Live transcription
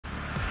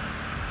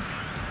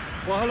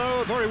Well,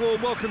 hello, a very warm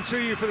welcome to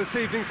you for this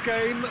evening's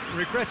game.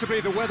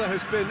 Regrettably, the weather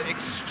has been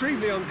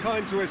extremely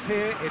unkind to us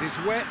here. It is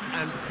wet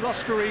and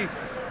blustery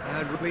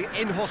and really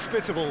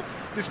inhospitable.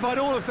 Despite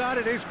all of that,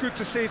 it is good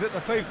to see that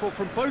the faithful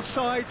from both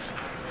sides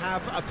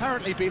have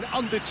apparently been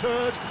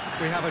undeterred.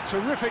 We have a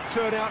terrific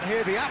turnout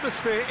here. The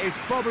atmosphere is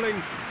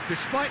bubbling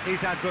despite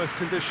these adverse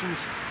conditions.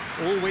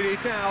 All we need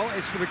now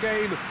is for the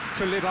game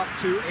to live up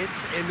to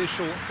its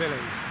initial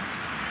billing.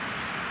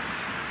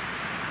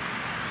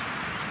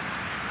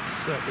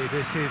 Certainly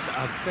this is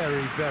a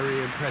very,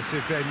 very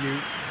impressive venue,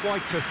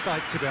 quite a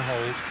sight to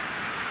behold.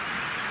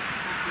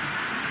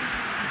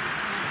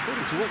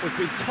 According to what we've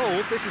been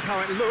told, this is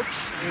how it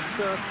looks. It's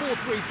a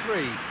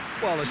 4-3-3.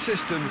 Well, a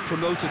system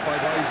promoted by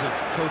the eyes of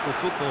total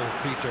football,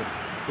 Peter.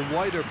 The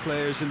wider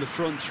players in the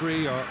front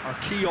three are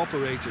key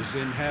operators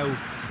in how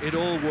it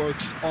all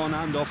works on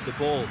and off the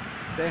ball.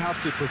 They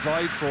have to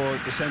provide for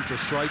the central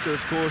striker,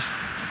 of course,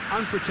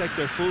 and protect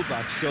their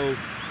fullbacks, so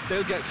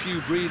they'll get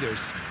few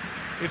breathers.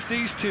 If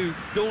these two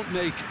don't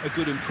make a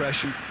good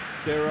impression,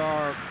 there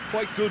are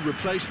quite good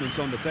replacements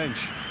on the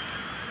bench.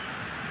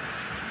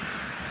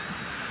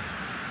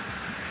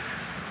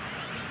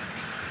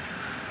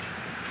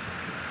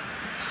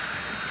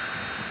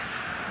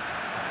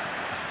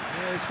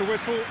 There's the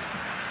whistle.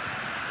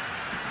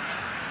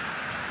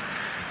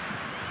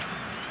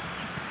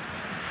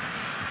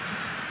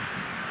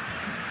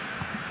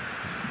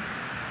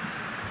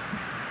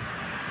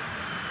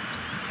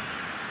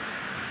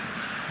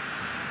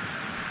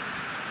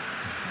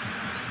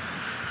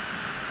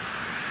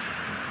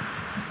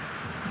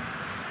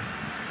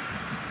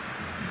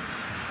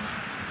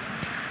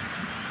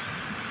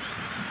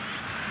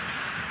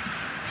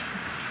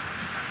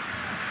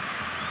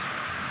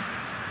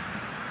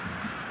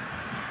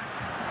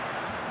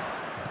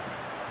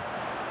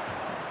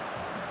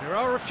 There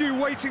are a few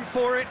waiting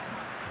for it.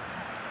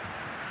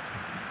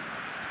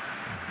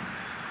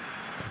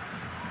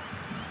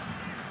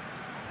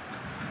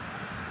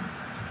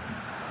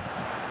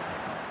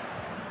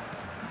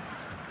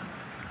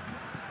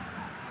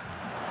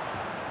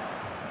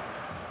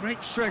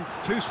 Great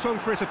strength, too strong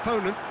for his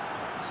opponent.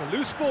 It's a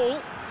loose ball.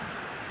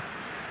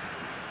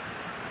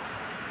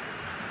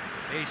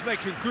 He's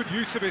making good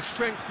use of his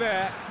strength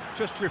there,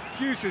 just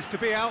refuses to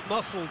be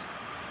out-muscled.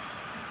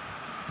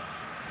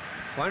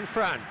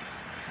 Juan-Fran.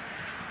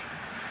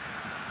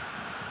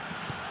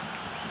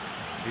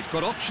 He's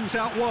got options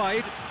out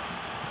wide.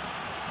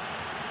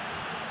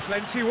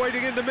 Plenty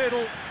waiting in the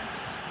middle.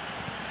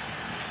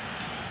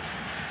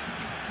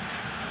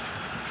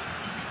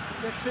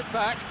 Gets it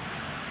back.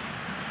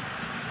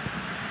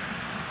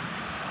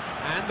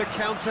 And the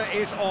counter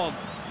is on.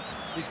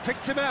 He's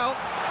picked him out.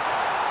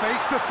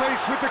 Face to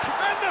face with the...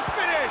 And the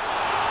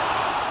finish!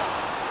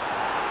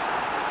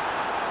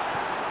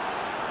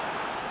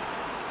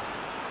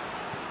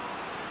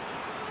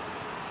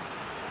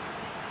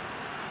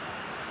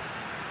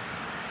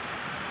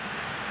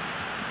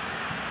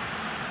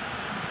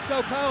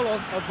 So Paulo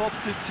have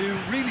opted to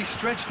really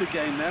stretch the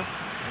game now.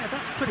 Yeah,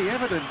 that's pretty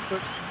evident, but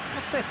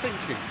what's their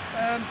thinking?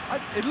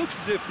 It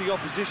looks as if the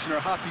opposition are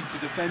happy to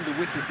defend the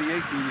width of the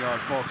 18-yard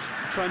box,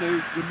 trying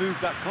to remove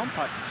that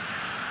compactness.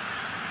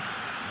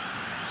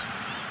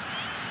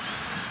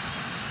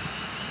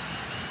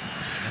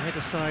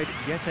 Neither side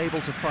yet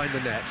able to find the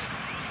net.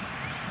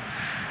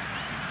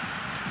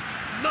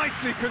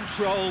 Nicely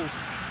controlled.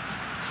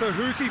 So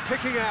who's he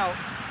picking out?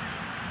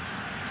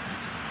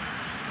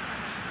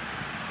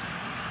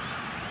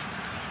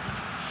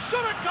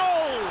 Shot at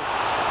goal!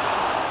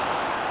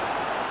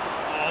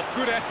 Oh,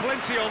 good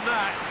plenty on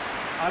that.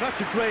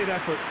 That's a great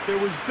effort. There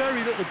was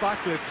very little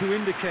backlift to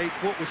indicate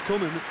what was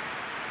coming.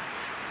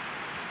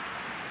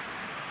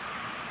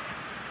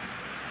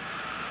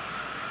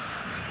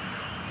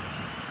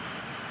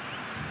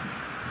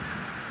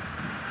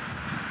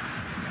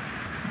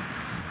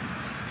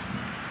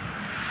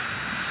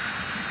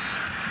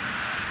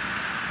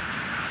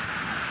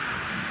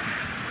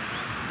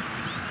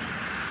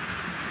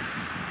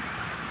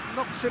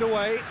 Knocks it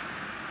away.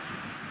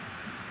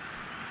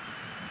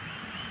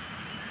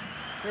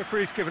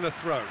 Referee's given a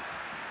throw.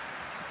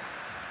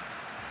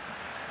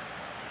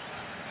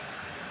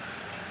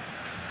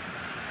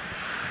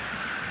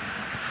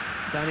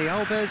 Dani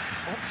Alves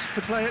opts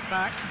to play it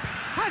back.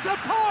 Has a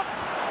pop!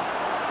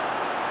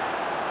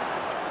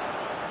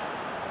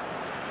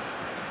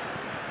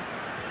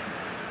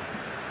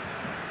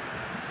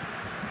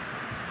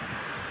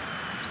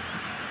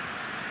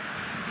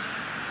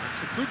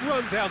 It's a good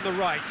run down the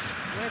right.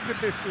 Where could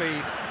this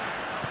lead?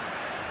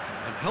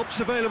 And help's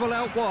available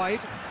out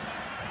wide.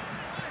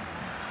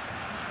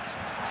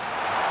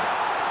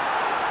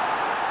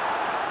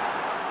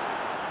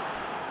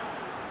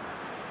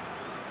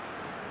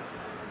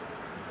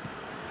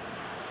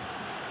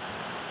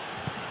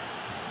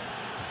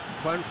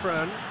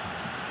 Juan-Fran.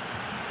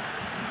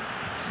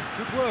 Some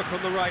good work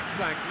on the right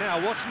flank.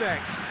 Now, what's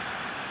next?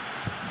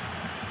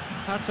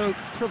 Pato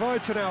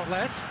provides an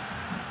outlet.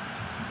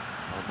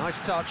 Oh, nice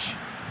touch.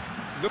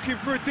 Looking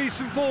for a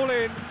decent ball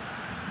in.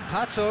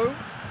 Pato.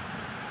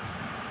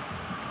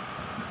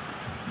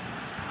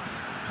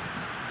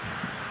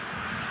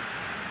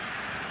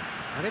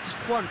 And it's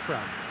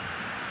Juanfran.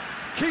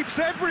 Keeps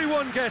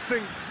everyone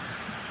guessing.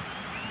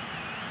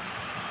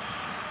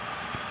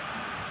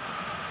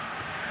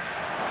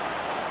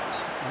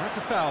 And that's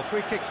a foul.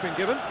 Free kick's been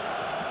given.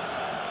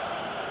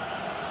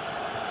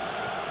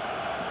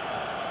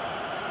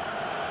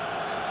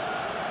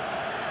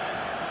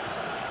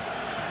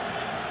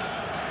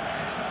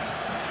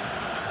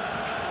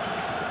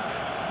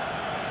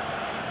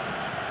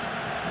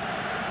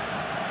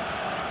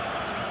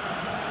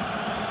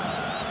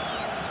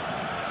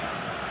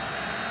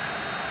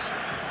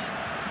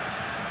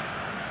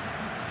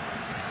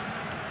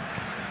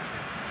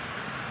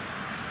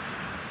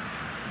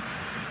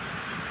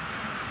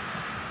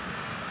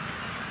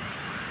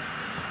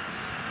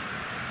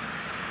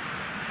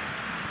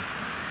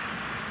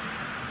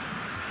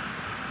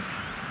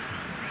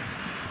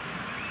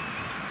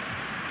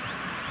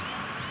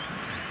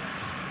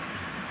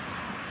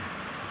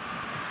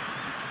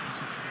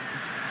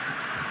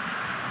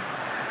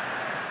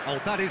 Oh,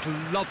 that is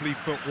lovely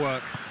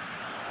footwork.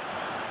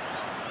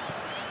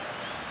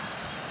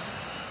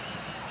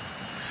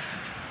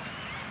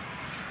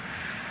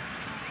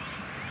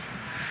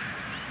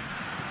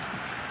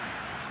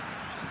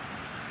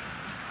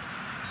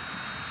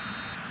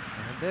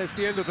 And there's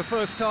the end of the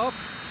first half.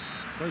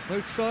 So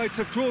both sides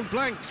have drawn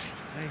blanks.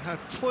 They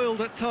have toiled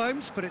at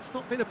times, but it's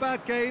not been a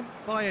bad game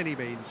by any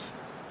means.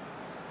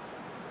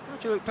 How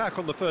do you look back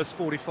on the first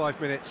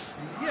 45 minutes?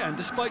 Yeah, and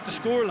despite the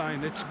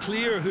scoreline, it's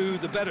clear who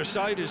the better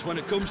side is when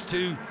it comes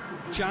to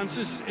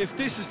chances. If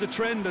this is the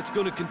trend that's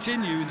going to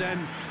continue,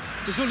 then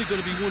there's only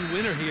going to be one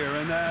winner here,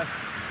 and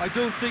I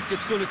don't think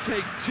it's going to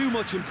take too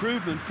much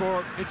improvement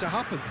for it to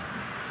happen.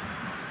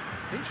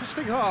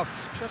 Interesting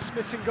half, just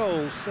missing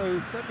goals,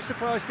 so don't be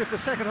surprised if the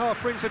second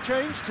half brings a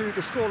change to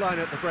the scoreline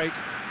at the break,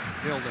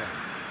 0-0.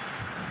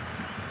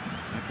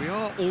 And we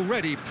are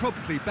already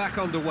promptly back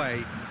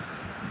underway.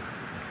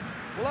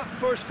 Well, that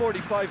first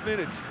 45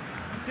 minutes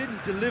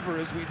didn't deliver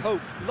as we'd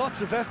hoped.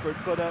 Lots of effort,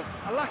 but a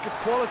lack of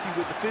quality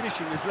with the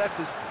finishing has left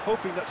us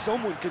hoping that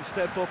someone can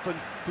step up and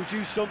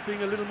produce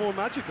something a little more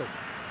magical.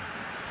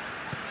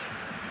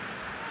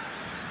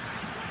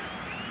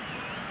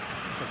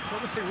 It's a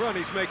promising run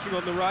he's making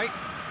on the right.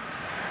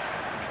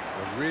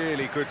 A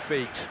really good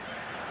feat.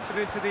 Put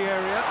into the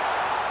area.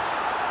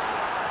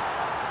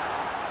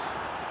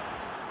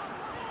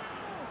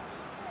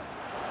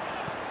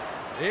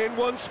 In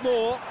once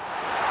more.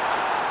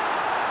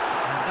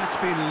 That's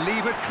been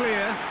levered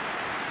clear.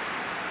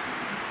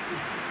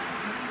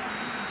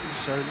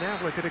 So now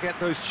we're going to get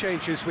those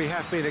changes we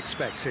have been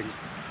expecting.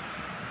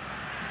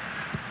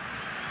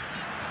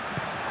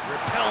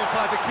 Repelled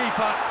by the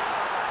keeper.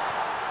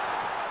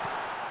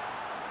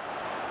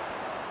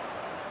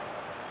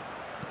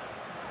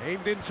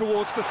 Aimed in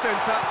towards the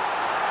centre.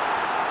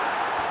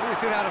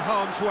 Clears it out of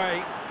harm's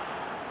way.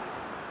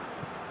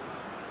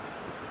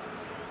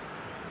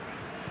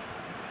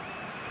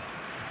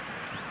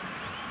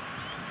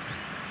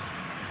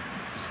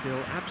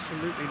 Still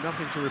absolutely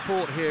nothing to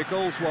report here,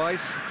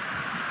 goals-wise.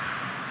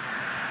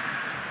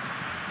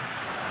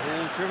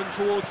 All driven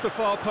towards the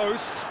far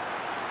post.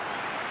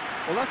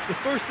 Well, that's the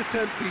first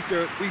attempt,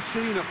 Peter, we've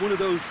seen at one of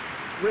those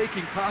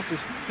raking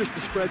passes just to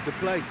spread the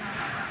play.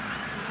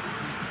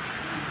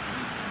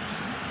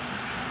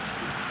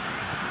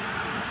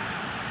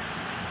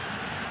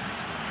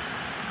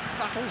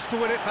 Battles to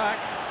win it back.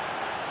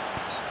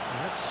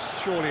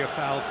 That's surely a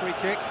foul, free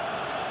kick.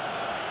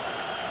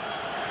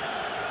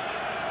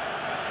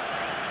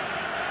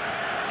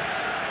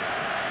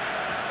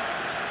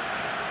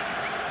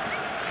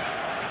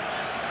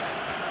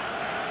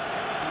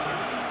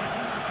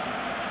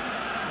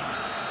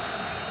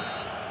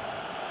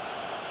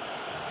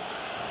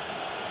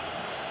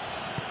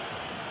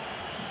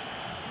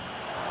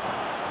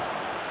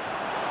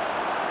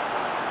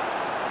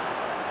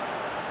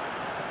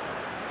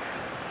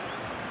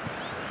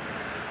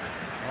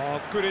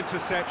 Oh, good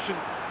interception.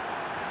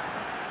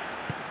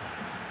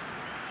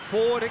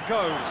 Forward it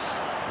goes.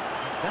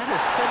 That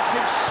has sent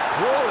him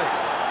sprawling.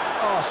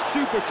 Oh,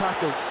 super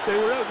tackle.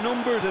 They were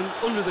outnumbered and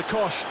under the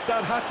cosh.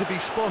 That had to be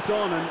spot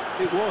on, and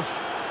it was.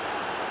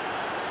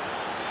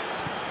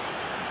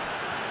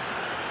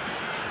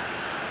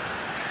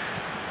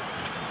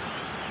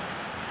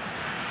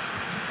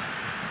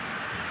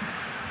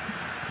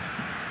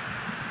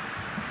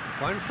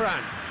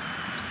 Juanfran.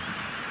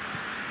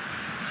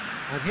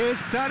 And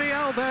here's Dani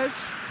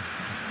Alves.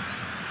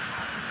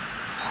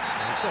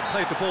 He's not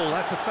played the ball,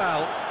 that's a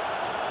foul.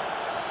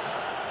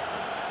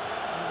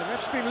 And the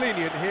ref's been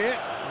lenient here.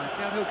 I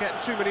doubt he'll get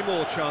too many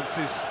more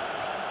chances.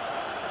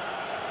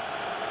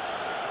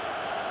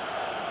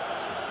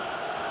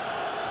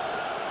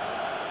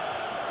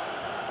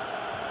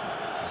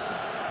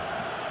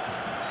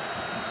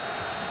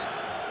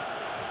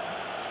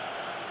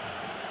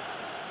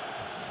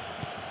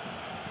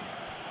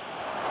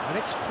 And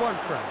it's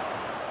Juanfran.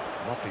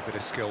 Lovely bit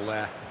of skill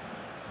there.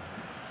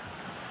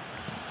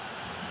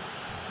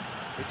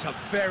 It's a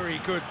very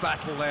good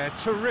battle there,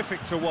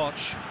 terrific to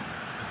watch.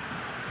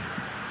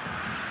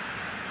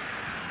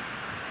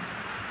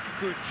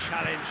 Good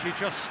challenge, he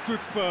just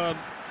stood firm.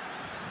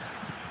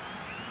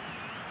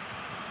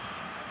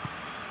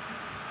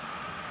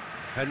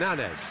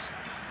 Hernandez.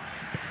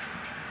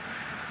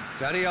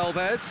 Dani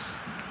Alves.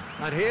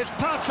 And here's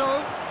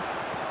Pato.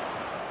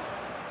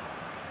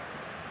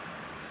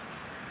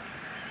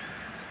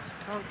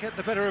 Can't get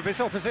the better of his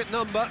opposite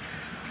number.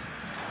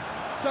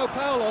 So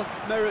Paulo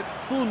merit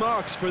full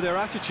marks for their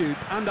attitude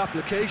and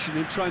application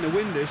in trying to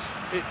win this.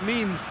 It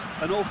means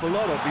an awful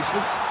lot,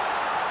 obviously.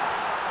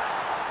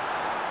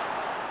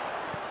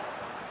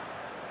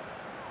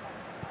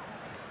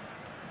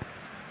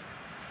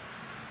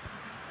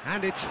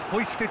 And it's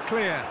hoisted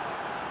clear.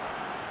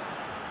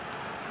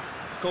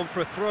 It's gone for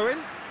a throw-in.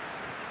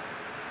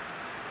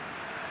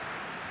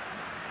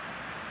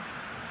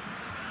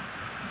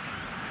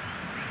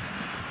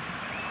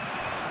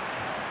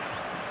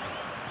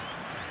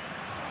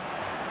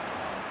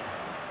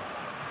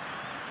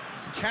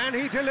 Can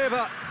he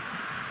deliver?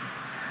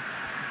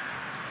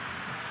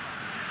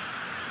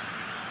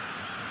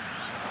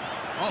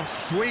 Oh,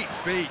 sweet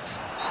feet.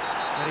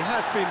 And he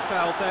has been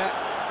fouled there.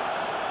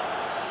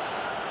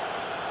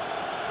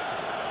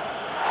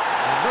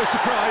 And no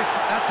surprise,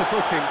 that's a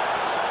booking.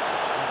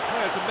 And the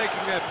players are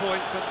making their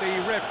point, but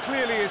the ref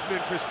clearly isn't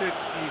interested.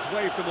 He's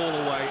waved them all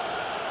away.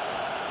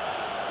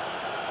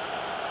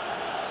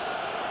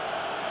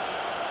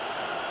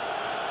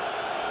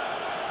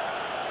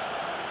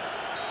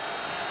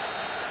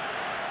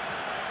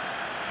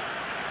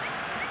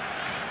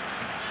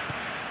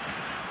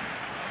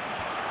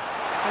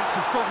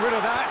 Has got rid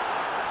of that.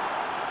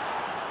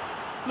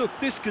 Look,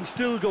 this can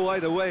still go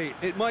either way.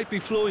 It might be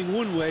flowing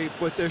one way,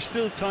 but there's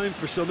still time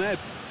for some ebb.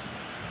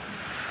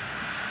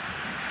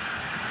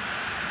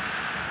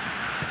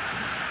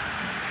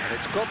 And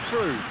it's got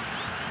through.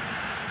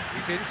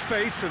 He's in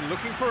space and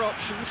looking for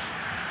options.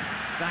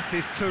 That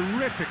is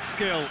terrific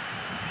skill.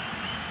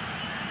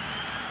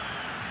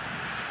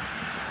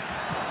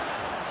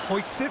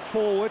 Hoists it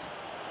forward.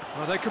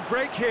 Oh, they can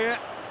break here.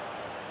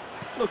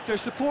 Look, their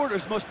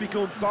supporters must be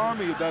going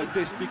barmy about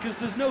this because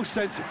there's no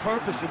sense of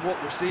purpose in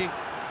what we're seeing.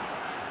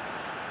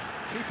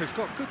 Keeper's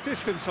got good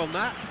distance on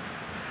that.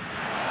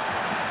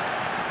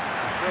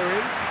 Throw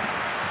in.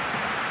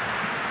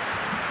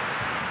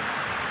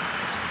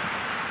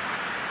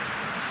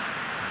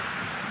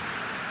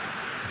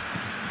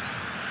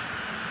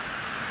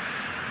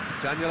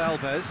 Daniel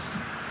Alves.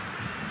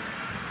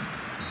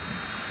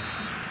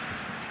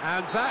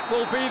 And that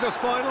will be the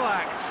final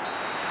act.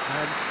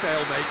 And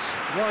stalemate.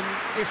 One,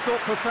 if not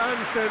for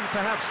fans, then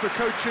perhaps for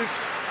coaches,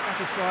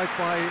 satisfied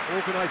by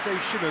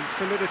organisation and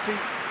solidity.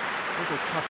 Little cut.